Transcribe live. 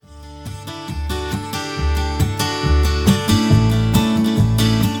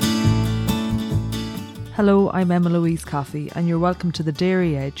Hello, I'm Emma Louise Coffey, and you're welcome to the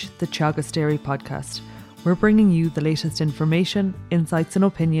Dairy Edge, the Teagasc Dairy podcast. We're bringing you the latest information, insights and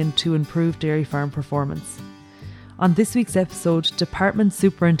opinion to improve dairy farm performance. On this week's episode, Department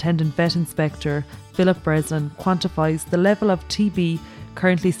Superintendent Vet Inspector Philip Breslin quantifies the level of TB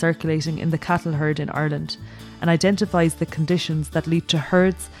currently circulating in the cattle herd in Ireland and identifies the conditions that lead to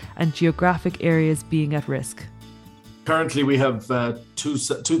herds and geographic areas being at risk. Currently, we have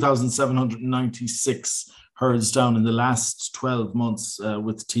 2,796 herds down in the last 12 months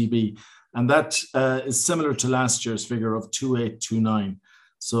with TB, and that is similar to last year's figure of 2,829.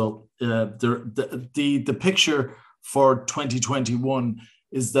 So the picture for 2021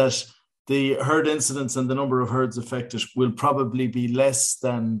 is that the herd incidence and the number of herds affected will probably be less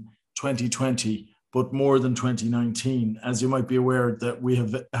than 2020, but more than 2019. As you might be aware, that we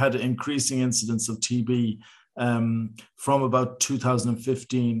have had an increasing incidence of TB from about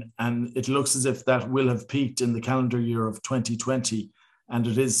 2015, and it looks as if that will have peaked in the calendar year of 2020, and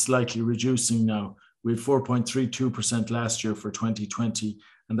it is slightly reducing now. We had 4.32% last year for 2020,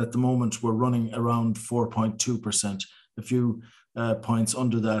 and at the moment we're running around 4.2%, a few points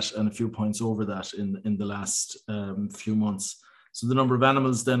under that and a few points over that in the last few months. So the number of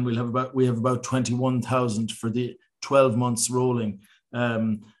animals then we have about 21,000 for the 12 months rolling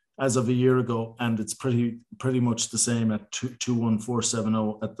as of a year ago, and it's pretty much the same at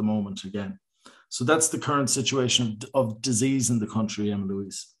 21470 at the moment again. So that's the current situation of disease in the country, Emma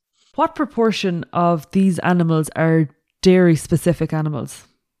Louise. What proportion of these animals are dairy-specific animals?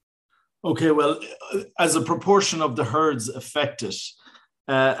 Okay, well, as a proportion of the herds affected,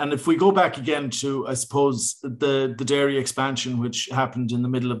 and if we go back again to, I suppose, the dairy expansion, which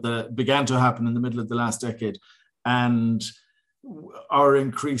began to happen in the middle of the last decade, and our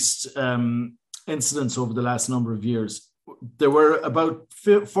increased incidence over the last number of years, there were about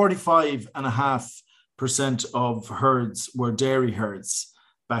 45.5% of herds were dairy herds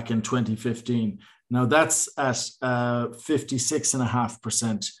back in 2015. Now that's at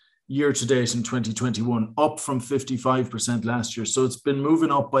 56.5% year to date in 2021, up from 55% last year. So it's been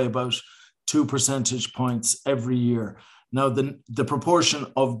moving up by about 2 percentage points every year. Now the proportion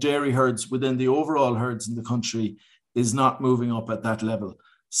of dairy herds within the overall herds in the country is not moving up at that level.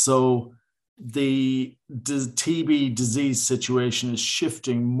 So the TB disease situation is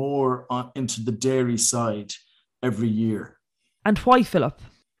shifting more into the dairy side every year. And why, Philip?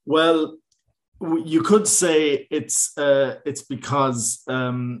 Well, you could say it's because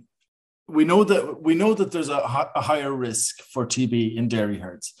we know that there's a higher risk for TB in dairy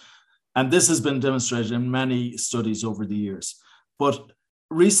herds, and this has been demonstrated in many studies over the years. But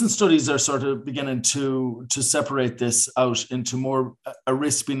recent studies are sort of beginning to separate this out into more a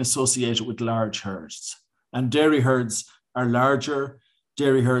risk being associated with large herds. And dairy herds are larger.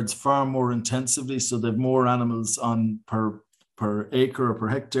 Dairy herds farm more intensively, so they have more animals on per acre or per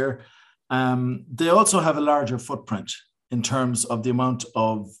hectare. They also have a larger footprint in terms of the amount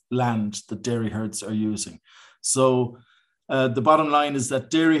of land that dairy herds are using. So the bottom line is that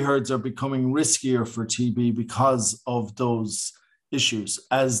dairy herds are becoming riskier for TB because of those issues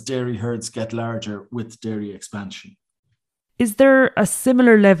as dairy herds get larger with dairy expansion. Is there a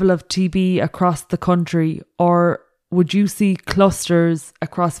similar level of TB across the country, or would you see clusters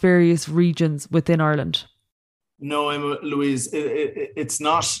across various regions within Ireland? No, Emma Louise, it's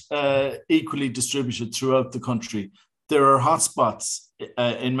not equally distributed throughout the country. There are hotspots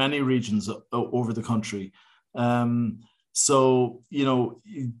in many regions over the country. So,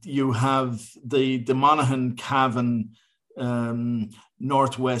 you have the Monaghan, Cavan,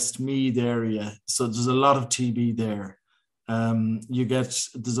 Northwest Meath area. So there's a lot of TB there. There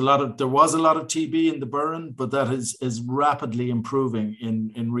was a lot of TB in the Burren, but that is rapidly improving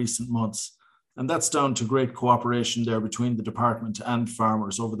in recent months. And that's down to great cooperation there between the department and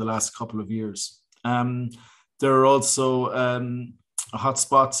farmers over the last couple of years. There are also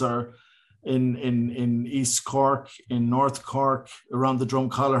hotspots are in East Cork, in North Cork, around the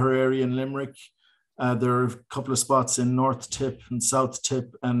Drumcolliher area in Limerick. There are a couple of spots in North Tip and South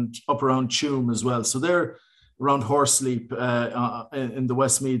Tip and up around Tuam as well. So they're around Horseleap in the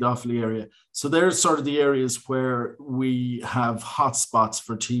Westmeath Offaly area. So they're sort of the areas where we have hotspots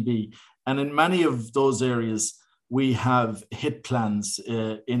for TB. And in many of those areas, we have HIT plans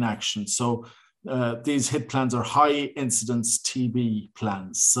in action. So these HIT plans are high incidence TB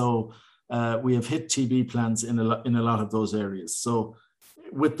plans. So we have HIT TB plans in a lot of those areas. So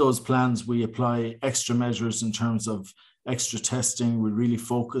with those plans, we apply extra measures in terms of extra testing. We really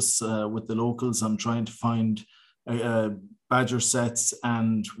focus with the locals on trying to find badger sets,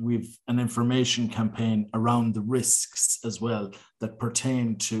 and we've an information campaign around the risks as well that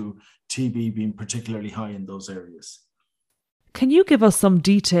pertain to TB being particularly high in those areas. Can you give us some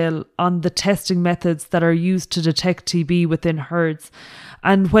detail on the testing methods that are used to detect TB within herds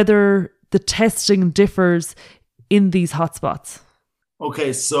and whether the testing differs in these hotspots?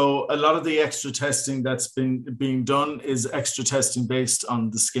 Okay, so a lot of the extra testing that's being done is extra testing based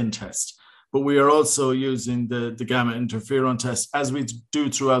on the skin test. But we are also using the gamma interferon test, as we do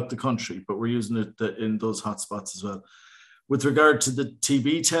throughout the country, but we're using it in those hotspots as well. With regard to the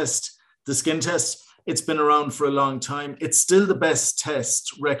TB test, the skin test, it's been around for a long time. It's still the best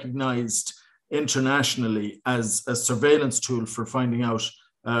test recognized internationally as a surveillance tool for finding out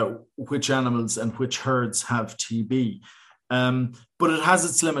which animals and which herds have TB. But it has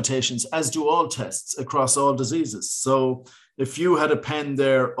its limitations, as do all tests across all diseases. So if you had a pen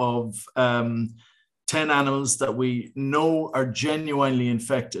there of 10 animals that we know are genuinely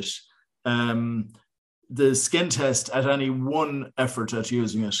infected, the skin test at any one effort at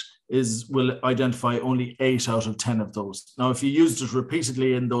using it will identify only 8 out of 10 of those. Now, if you used it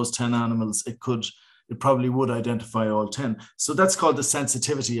repeatedly in those 10 animals, it probably would identify all 10. So that's called the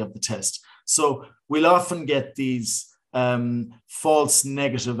sensitivity of the test. So we'll often get these false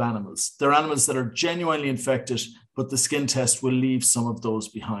negative animals. They're animals that are genuinely infected, but the skin test will leave some of those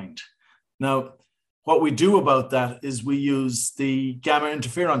behind. Now, what we do about that is we use the gamma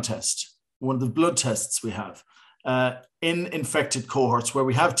interferon test, one of the blood tests we have, in infected cohorts where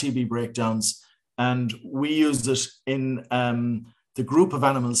we have TB breakdowns, and we use it in the group of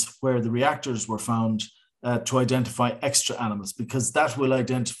animals where the reactors were found to identify extra animals, because that will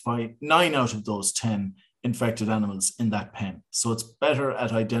identify 9 out of those 10 infected animals in that pen. So it's better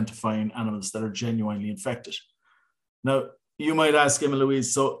at identifying animals that are genuinely infected. Now, you might ask, Emma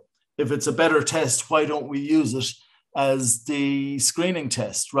Louise, so if it's a better test, why don't we use it as the screening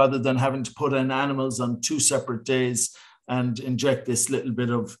test rather than having to put in animals on 2 separate days and inject this little bit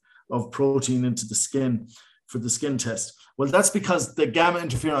of protein into the skin for the skin test? Well, that's because the gamma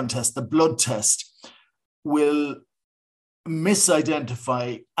interferon test, the blood test, will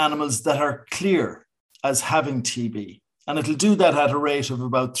misidentify animals that are clear as having TB. And it'll do that at a rate of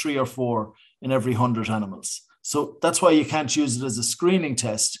about 3 or 4 in every 100 animals. So that's why you can't use it as a screening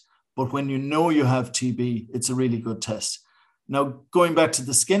test. But when you know you have TB, it's a really good test. Now, going back to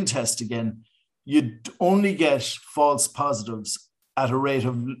the skin test again, you'd only get false positives at a rate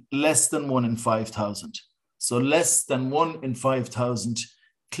of less than 1 in 5,000. So less than 1 in 5,000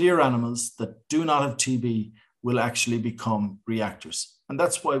 clear animals that do not have TB will actually become reactors. And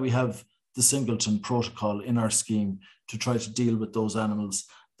that's why we have the singleton protocol in our scheme to try to deal with those animals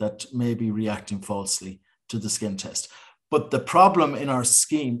that may be reacting falsely to the skin test. But the problem in our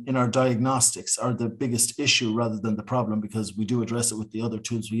scheme, in our diagnostics, are the biggest issue rather than the problem, because we do address it with the other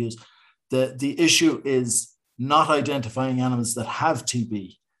tools we use. The issue is not identifying animals that have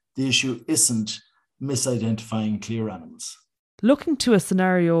TB. The issue isn't misidentifying clear animals. Looking to a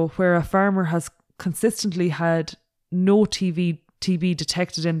scenario where a farmer has consistently had no TB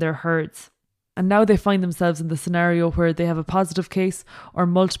detected in their herds, and now they find themselves in the scenario where they have a positive case or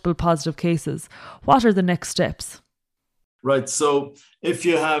multiple positive cases, what are the next steps? Right. So if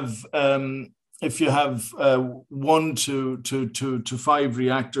you have 1 to 5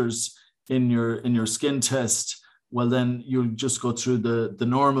 reactors in your skin test, well, then you'll just go through the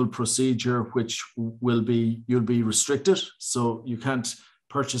normal procedure, which will be you'll be restricted. So you can't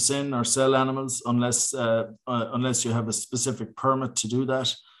purchase in or sell animals unless you have a specific permit to do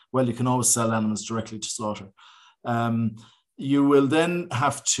that. Well, you can always sell animals directly to slaughter. You will then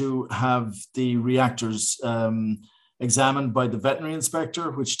have to have the reactors examined by the veterinary inspector,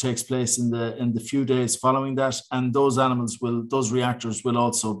 which takes place in the few days following that. And those reactors will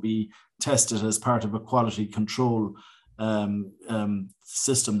also be tested as part of a quality control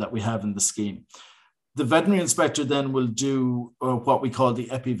system that we have in the scheme. The veterinary inspector then will do what we call the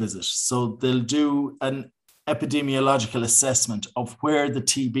epi-visit. So they'll do an epidemiological assessment of where the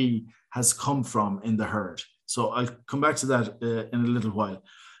TB has come from in the herd. So I'll come back to that in a little while.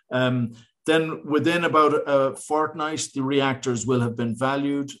 Then within about a fortnight, the reactors will have been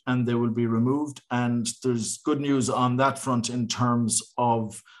valued and they will be removed. And there's good news on that front in terms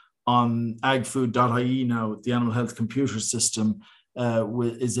of on agfood.ie now, the animal health computer system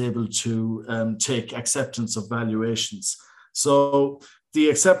is able to take acceptance of valuations. So the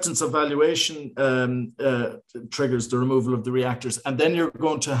acceptance of valuation triggers the removal of the reactors. And then you're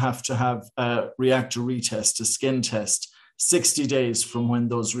going to have a reactor retest, a skin test, 60 days from when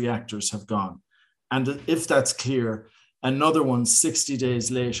those reactors have gone. And if that's clear, another one 60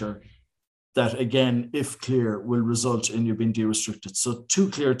 days later, that again, if clear, will result in you being de-restricted. So 2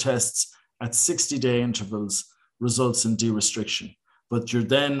 clear tests at 60-day intervals results in de-restriction. but you're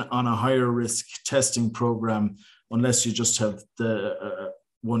then on a higher risk testing program, unless you just have the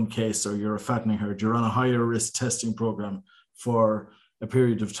one case or you're a fattening herd, you're on a higher risk testing program for a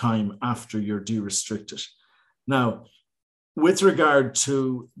period of time after you're de-restricted. Now, with regard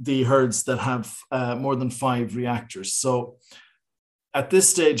to the herds that have more than 5 reactors, so at this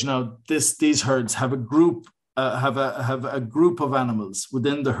stage now, these herds have a group have a group of animals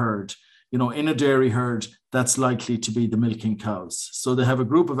within the herd. In a dairy herd, that's likely to be the milking cows. So they have a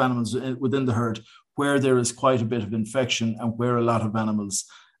group of animals within the herd where there is quite a bit of infection and where a lot of animals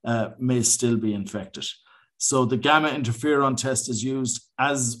may still be infected. So the gamma interferon test is used.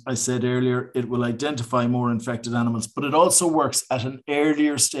 As I said earlier, it will identify more infected animals, but it also works at an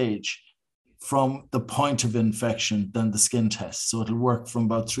earlier stage from the point of infection than the skin test. So it'll work from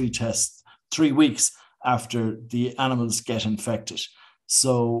about 3 weeks after the animals get infected.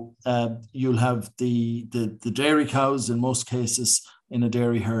 So you'll have the dairy cows in most cases in a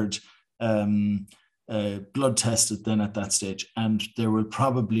dairy herd blood tested then at that stage, and there will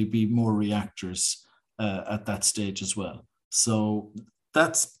probably be more reactors at that stage as well. So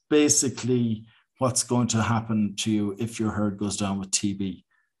that's basically what's going to happen to you if your herd goes down with TB.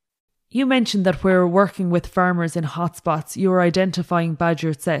 You mentioned that we're working with farmers in hotspots. You're identifying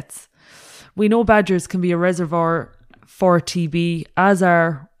badger sets. We know badgers can be a reservoir for TB, as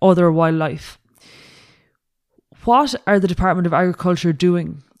are other wildlife. What are the Department of Agriculture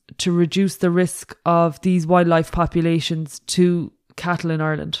doing to reduce the risk of these wildlife populations to cattle in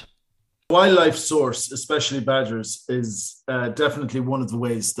Ireland? Wildlife source, especially badgers, is definitely one of the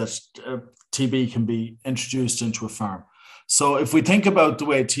ways that TB can be introduced into a farm. So if we think about the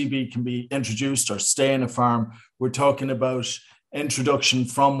way TB can be introduced or stay in a farm, we're talking about introduction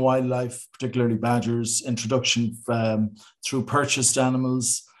from wildlife, particularly badgers, introduction through purchased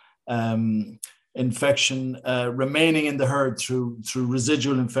animals, infection remaining in the herd through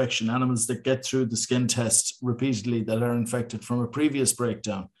residual infection, animals that get through the skin test repeatedly that are infected from a previous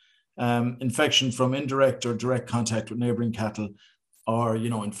breakdown, infection from indirect or direct contact with neighboring cattle, or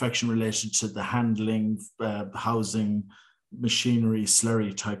infection related to the handling, housing, machinery,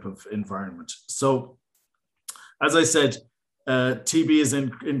 slurry type of environment. So as I said, TB is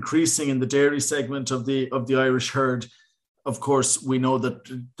increasing in the dairy segment of the Irish herd. Of course, we know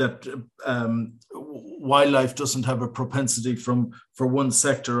that wildlife doesn't have a propensity for one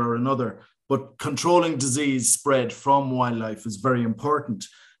sector or another, but controlling disease spread from wildlife is very important.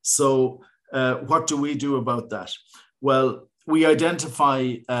 So what do we do about that? Well, we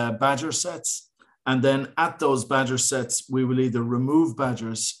identify badger sets, and then at those badger sets, we will either remove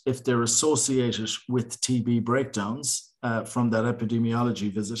badgers if they're associated with TB breakdowns from that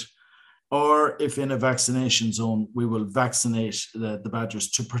epidemiology visit, or if in a vaccination zone, we will vaccinate the badgers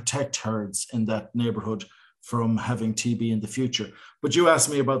to protect herds in that neighborhood from having TB in the future. But you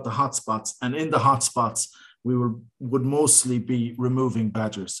asked me about the hotspots, and in the hotspots, we would mostly be removing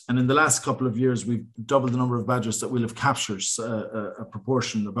badgers. And in the last couple of years, we've doubled the number of badgers that we'll have captured. A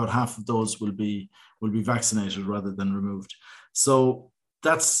proportion, about half of those will be vaccinated rather than removed. So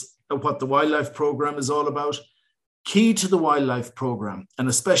that's what the wildlife program is all about. Key to the wildlife program, and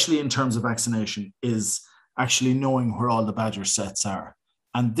especially in terms of vaccination, is actually knowing where all the badger sets are.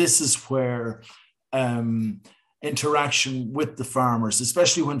 And this is where interaction with the farmers,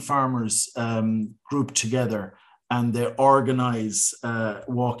 especially when farmers group together and they organize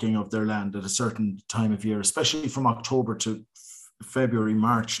walking of their land at a certain time of year, especially from October to February,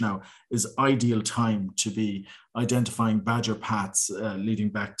 March now, is ideal time to be identifying badger paths leading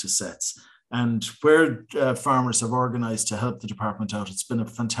back to sets. And where farmers have organized to help the department out, it's been a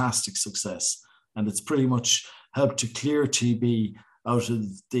fantastic success. And it's pretty much helped to clear TB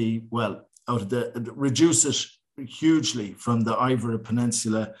reduce it hugely from the Ivory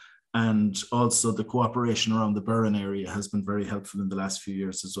Peninsula, and also the cooperation around the Burren area has been very helpful in the last few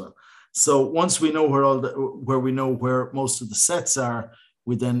years as well. So once we know where most of the sets are,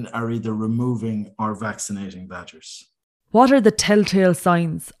 we then are either removing or vaccinating badgers. What are the telltale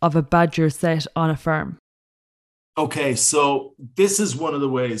signs of a badger set on a farm? Okay, so this is one of the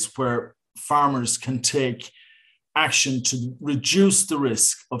ways where farmers can take action to reduce the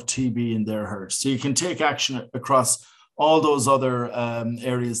risk of TB in their herds. So you can take action across all those other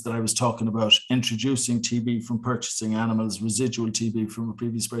areas that I was talking about, introducing TB from purchasing animals, residual TB from a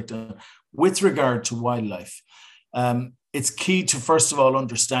previous breakdown. With regard to wildlife, it's key to, first of all,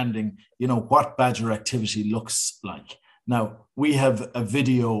 understanding, what badger activity looks like. Now, we have a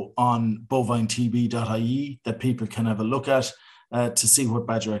video on bovinetb.ie that people can have a look at to see what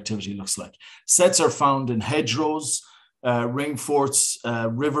badger activity looks like. Sets are found in hedgerows, ring forts,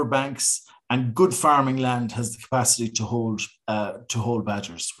 riverbanks, And good farming land has the capacity to hold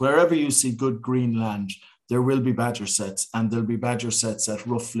badgers. Wherever you see good green land, there will be badger sets, and there'll be badger sets at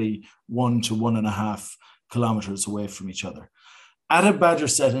roughly 1 to 1.5 kilometers away from each other. At a badger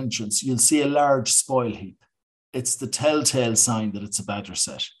set entrance, you'll see a large spoil heap. It's the telltale sign that it's a badger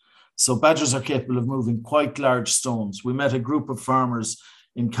set. So badgers are capable of moving quite large stones. We met a group of farmers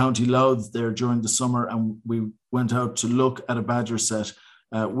in County Louth there during the summer, and we went out to look at a badger set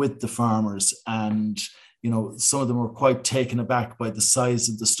with the farmers. And, some of them were quite taken aback by the size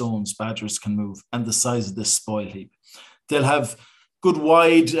of the stones badgers can move and the size of this spoil heap. They'll have good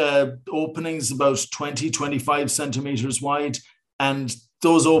wide openings, about 20, 25 centimeters wide. And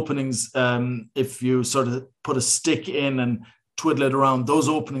those openings, if you sort of put a stick in and twiddle it around, those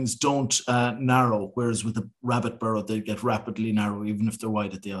openings don't narrow, whereas with a rabbit burrow, they get rapidly narrow, even if they're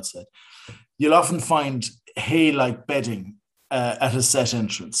wide at the outside. You'll often find hay-like bedding at a set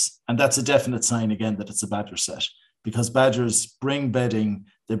entrance, and that's a definite sign, again, that it's a badger set, because badgers bring bedding,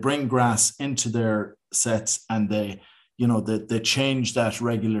 they bring grass into their sets, and they change that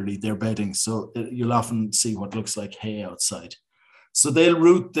regularly, their bedding, so you'll often see what looks like hay outside. So they'll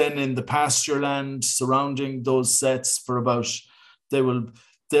root then in the pasture land surrounding those sets for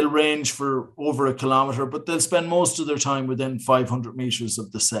they'll range for over 1 kilometer, but they'll spend most of their time within 500 meters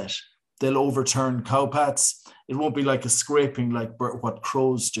of the set. They'll overturn cowpats. It won't be like a scraping like what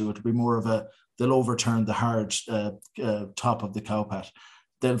crows do. It'll be more of they'll overturn the hard top of the cowpat.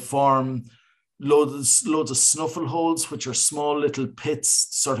 They'll form loads of snuffle holes, which are small little pits,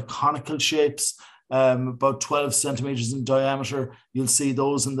 sort of conical shapes, about 12 centimeters in diameter. You'll see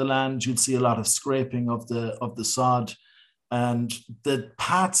those in the land. You'll see a lot of scraping of the sod. And the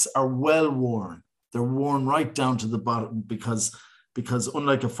pats are well worn. They're worn right down to the bottom because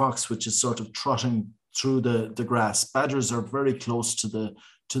unlike a fox, which is sort of trotting through the grass, badgers are very close to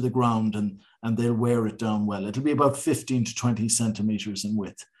the ground, and they'll wear it down well. It'll be about 15 to 20 centimeters in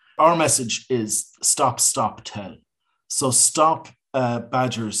width. Our message is stop, tell. So stop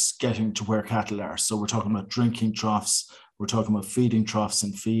badgers getting to where cattle are. So we're talking about drinking troughs, we're talking about feeding troughs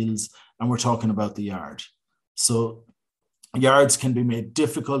in fields, and we're talking about the yard. So yards can be made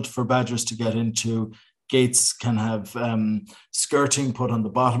difficult for badgers to get into. Gates can have skirting put on the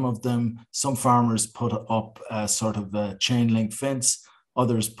bottom of them. Some farmers put up a sort of a chain link fence.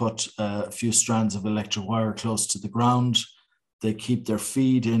 Others put a few strands of electric wire close to the ground. They keep their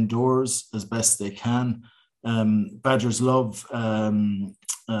feed indoors as best they can. Badgers love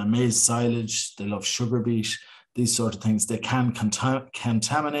maize silage. They love sugar beet, these sort of things. They can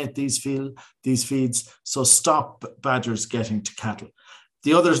contaminate these feeds. So stop badgers getting to cattle.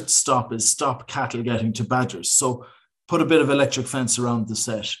 The other stop is stop cattle getting to badgers. So put a bit of electric fence around the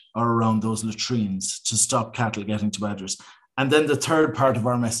set or around those latrines to stop cattle getting to badgers. And then the third part of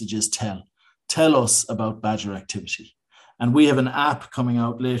our message is tell. Tell us about badger activity. And we have an app coming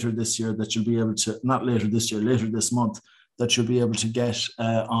out later this year that you'll be able to, not later this year, later this month, that you'll be able to get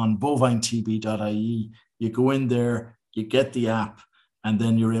on bovinetb.ie. You go in there, you get the app, and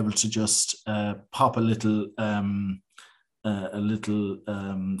then you're able to just pop a little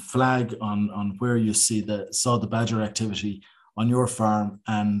flag on where you saw the badger activity on your farm,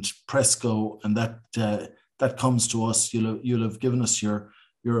 and press go, and that comes to us. You'll have given us your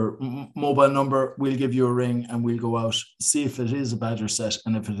mobile number. We'll give you a ring, and we'll go out, see if it is a badger set,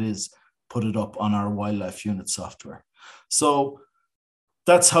 and if it is, put it up on our wildlife unit software. So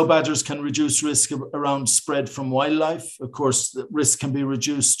that's how badgers can reduce risk around spread from wildlife. Of course, the risk can be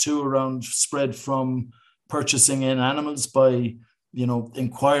reduced too around spread from purchasing in animals by,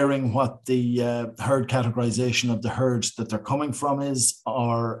 inquiring what the herd categorization of the herd that they're coming from is,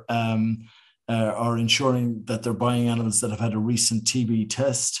 or ensuring that they're buying animals that have had a recent TB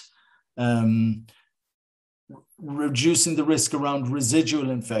test. Reducing the risk around residual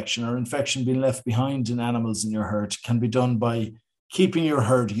infection or infection being left behind in animals in your herd can be done by keeping your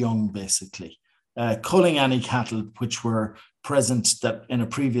herd young, basically. Culling any cattle which were present that in a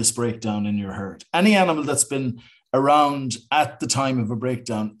previous breakdown in your herd. Any animal that's been around at the time of a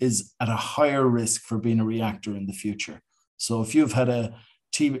breakdown is at a higher risk for being a reactor in the future. So if you've had a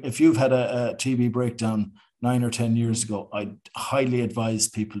TB breakdown 9 or 10 years ago, I'd highly advise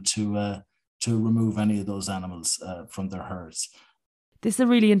people to remove any of those animals from their herds. This is a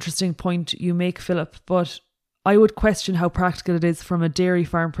really interesting point you make, Philip, but I would question how practical it is from a dairy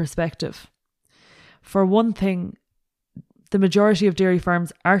farm perspective. For one thing, the majority of dairy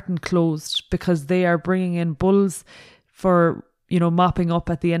farms aren't closed because they are bringing in bulls for, mopping up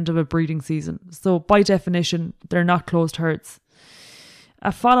at the end of a breeding season. So by definition, they're not closed herds.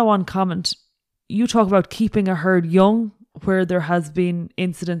 A follow-on comment, you talk about keeping a herd young where there has been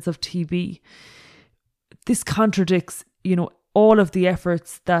incidents of TB. This contradicts, all of the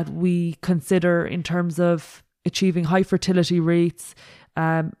efforts that we consider in terms of achieving high fertility rates,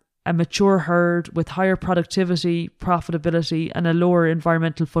 a mature herd with higher productivity, profitability, and a lower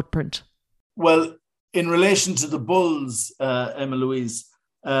environmental footprint. Well, in relation to the bulls, Emma Louise,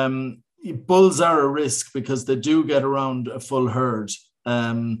 bulls are a risk because they do get around a full herd.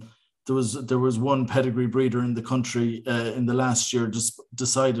 There was one pedigree breeder in the country in the last year just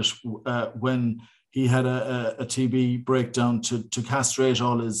decided when he had a TB breakdown to castrate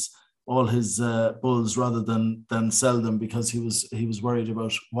all his bulls rather than sell them, because he was worried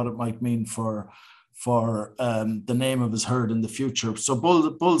about what it might mean for the name of his herd in the future. So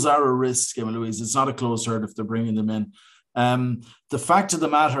bulls are a risk, Emma Louise. It's not a closed herd if they're bringing them in. The fact of the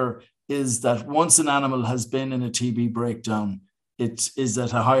matter is that once an animal has been in a TB breakdown, it is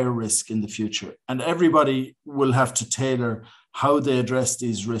at a higher risk in the future. And everybody will have to tailor how they address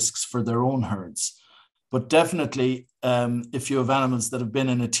these risks for their own herds. But definitely, if you have animals that have been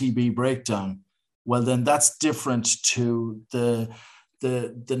in a TB breakdown, well, then that's different to the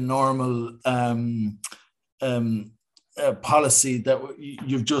normal policy that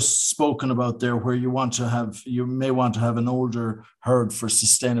you've just spoken about there, where you may want to have an older herd for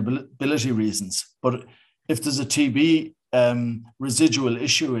sustainability reasons. But if there's a TB residual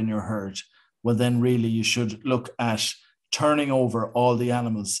issue in your herd, well, then really you should look at turning over all the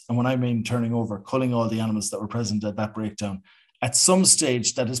animals. And when I mean turning over, culling all the animals that were present at that breakdown at some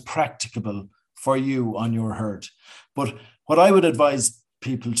stage that is practicable for you on your herd. But what I would advise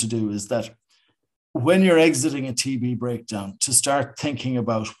people to do is that when you're exiting a TB breakdown, to start thinking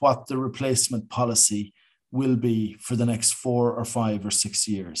about what the replacement policy will be for the next 4 or 5 or 6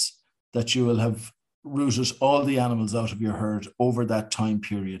 years, that you will have rooted all the animals out of your herd over that time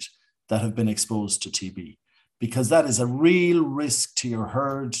period that have been exposed to TB, because that is a real risk to your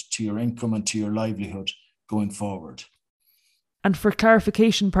herd, to your income, and to your livelihood going forward. And for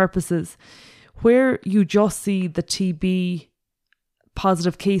clarification purposes, where you just see the TB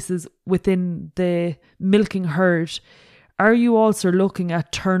positive cases within the milking herd, are you also looking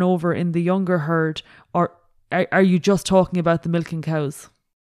at turnover in the younger herd, or are you just talking about the milking cows?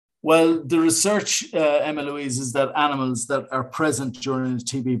 Well, the research, Emma Louise, is that animals that are present during a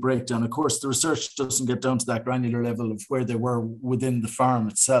TB breakdown, of course, the research doesn't get down to that granular level of where they were within the farm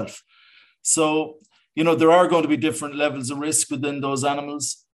itself. So, there are going to be different levels of risk within those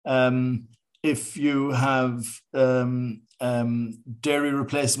animals. If you have dairy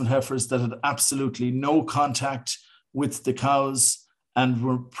replacement heifers that had absolutely no contact with the cows and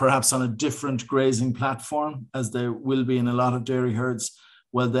were perhaps on a different grazing platform, as there will be in a lot of dairy herds,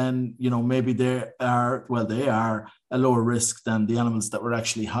 well, then, maybe they are a lower risk than the animals that were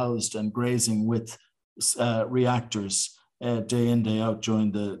actually housed and grazing with reactors day in, day out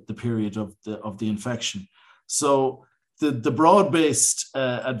during the period of the infection. So the broad-based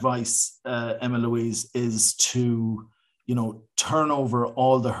advice, Emma Louise, is to, turn over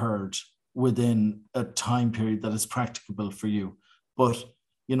all the herd within a time period that is practicable for you. But,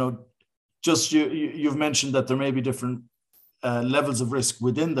 just you've mentioned that there may be different levels of risk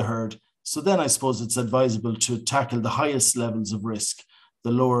within the herd. So then I suppose it's advisable to tackle the highest levels of risk,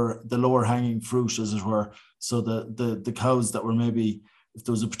 the lower hanging fruit, as it were. So the cows that were maybe, if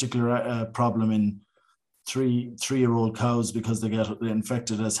there was a particular problem in three-year-old cows because they get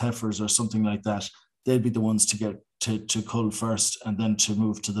infected as heifers or something like that, they'd be the ones to get to cull first, and then to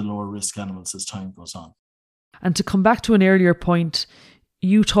move to the lower risk animals as time goes on. And to come back to an earlier point,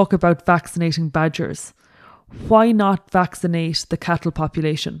 you talk about vaccinating badgers. Why not vaccinate the cattle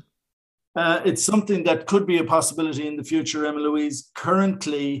population? It's something that could be a possibility in the future, Emma Louise.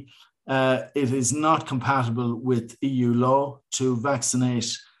 Currently, it is not compatible with EU law to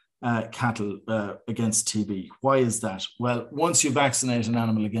vaccinate cattle against TB. Why is that? Well, once you vaccinate an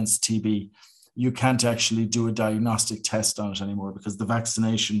animal against TB, you can't actually do a diagnostic test on it anymore, because the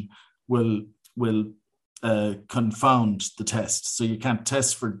vaccination will confound the test. So you can't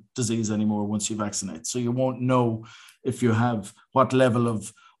test for disease anymore once you vaccinate. So you won't know if you have what level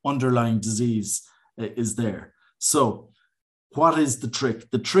of underlying disease is there. So what is the trick?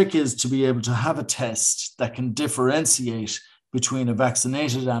 The trick is to be able to have a test that can differentiate between a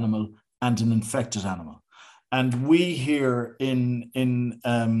vaccinated animal and an infected animal. And we here in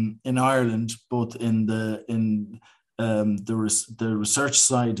Ireland, both in the research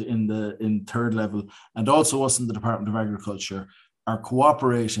side in third level, and also us in the Department of Agriculture, are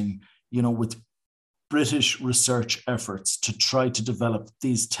cooperating, with British research efforts to try to develop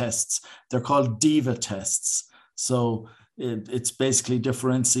these tests. They're called DIVA tests. So it's basically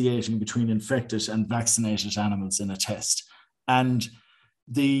differentiating between infected and vaccinated animals in a test. And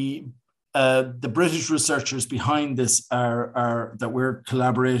the British researchers behind this are that we're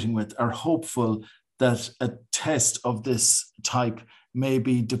collaborating with are hopeful that a test of this type may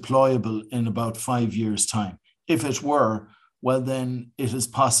be deployable in about 5 years' time. If it were, well, then it is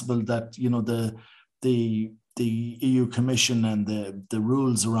possible that the EU Commission and the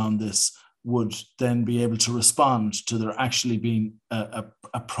rules around this would then be able to respond to there actually being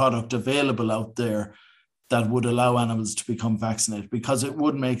a product available out there that would allow animals to become vaccinated, because it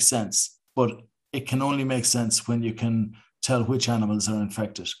would make sense, but it can only make sense when you can tell which animals are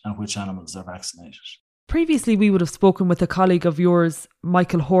infected and which animals are vaccinated. Previously, we would have spoken with a colleague of yours,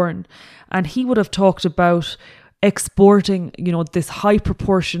 Michael Horn, and he would have talked about exporting, this high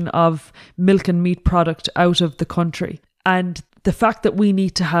proportion of milk and meat product out of the country. And the fact that we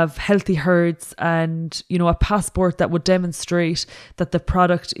need to have healthy herds and, a passport that would demonstrate that the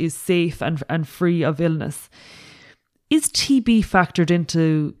product is safe and free of illness. Is TB factored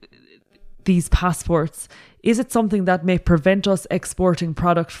into these passports? Is it something that may prevent us exporting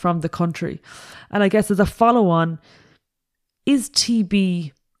product from the country? And I guess as a follow-on, is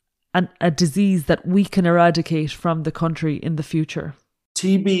TB a disease that we can eradicate from the country in the future?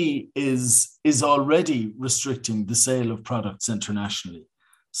 TB is already restricting the sale of products internationally.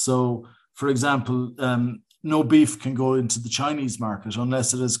 So, for example, no beef can go into the Chinese market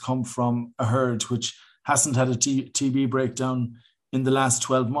unless it has come from a herd which hasn't had a TB breakdown in the last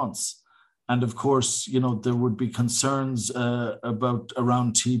 12 months. And of course, there would be concerns around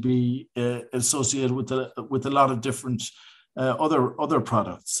TB associated with a lot of different other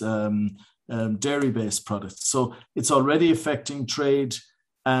products, dairy-based products. So it's already affecting trade,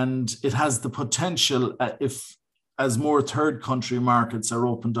 and it has the potential, as more third country markets are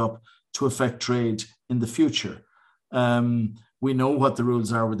opened up, to affect trade in the future. We know what the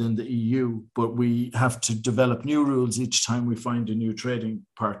rules are within the EU, but we have to develop new rules each time we find a new trading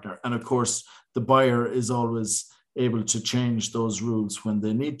partner. And of course, the buyer is always able to change those rules when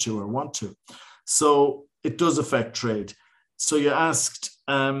they need to or want to. So it does affect trade. So you asked,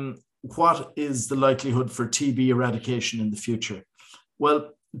 what is the likelihood for TB eradication in the future?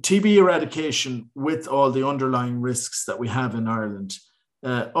 Well, TB eradication, with all the underlying risks that we have in Ireland,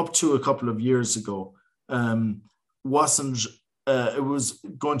 up to a couple of years ago, wasn't. It was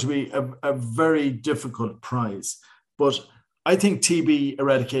going to be a very difficult prize. But I think TB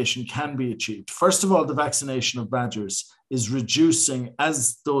eradication can be achieved. First of all, the vaccination of badgers is reducing,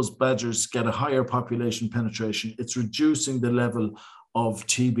 as those badgers get a higher population penetration, it's reducing the level of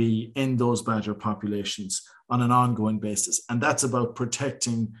TB in those badger populations on an ongoing basis. And that's about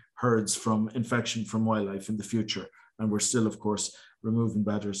protecting herds from infection from wildlife in the future. And we're still, of course, removing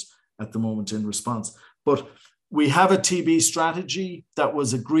badgers at the moment in response. But we have a TB strategy that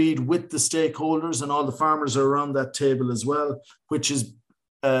was agreed with the stakeholders, and all the farmers are around that table as well, which is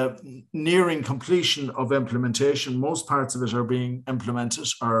nearing completion of implementation. Most parts of it are being implemented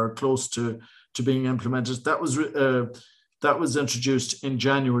or are close to being implemented. That was introduced in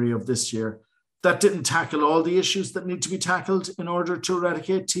January of this year. That didn't tackle all the issues that need to be tackled in order to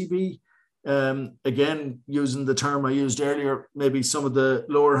eradicate TB. Again, using the term I used earlier, maybe some of the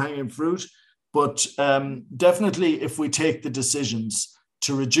lower hanging fruit. But definitely, if we take the decisions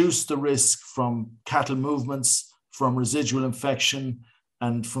to reduce the risk from cattle movements, from residual infection,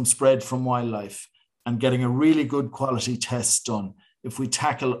 and from spread from wildlife, and getting a really good quality test done, if we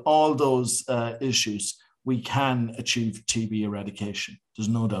tackle all those issues, we can achieve TB eradication. There's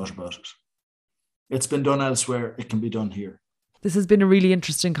no doubt about it. It's been done elsewhere. It can be done here. This has been a really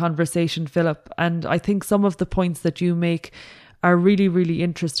interesting conversation, Philip. And I think some of the points that you make are really, really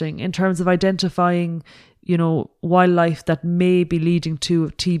interesting in terms of identifying, wildlife that may be leading to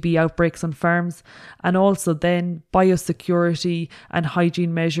TB outbreaks on farms, and also then biosecurity and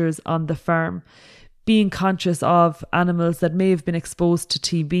hygiene measures on the farm. Being conscious of animals that may have been exposed to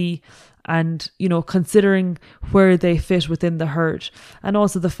TB and, considering where they fit within the herd. And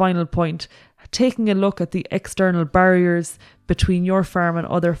also the final point, taking a look at the external barriers between your farm and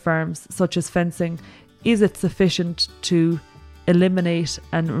other farms, such as fencing. Is it sufficient to eliminate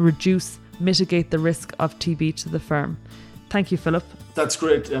and mitigate the risk of TB to the farm? Thank you, Philip. That's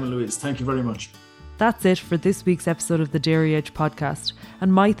great, Emma Louise. Thank you very much. That's it for this week's episode of the Dairy Edge podcast,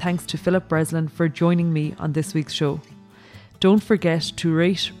 and my thanks to Philip Breslin for joining me on this week's show. Don't forget to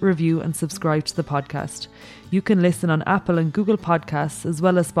rate, review and subscribe to the podcast. You can listen on Apple and Google Podcasts as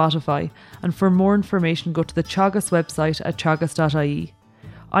well as Spotify, and for more information go to the Teagasc website at teagasc.ie.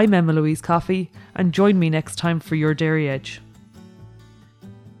 I'm Emma Louise Coffey, and join me next time for your Dairy Edge.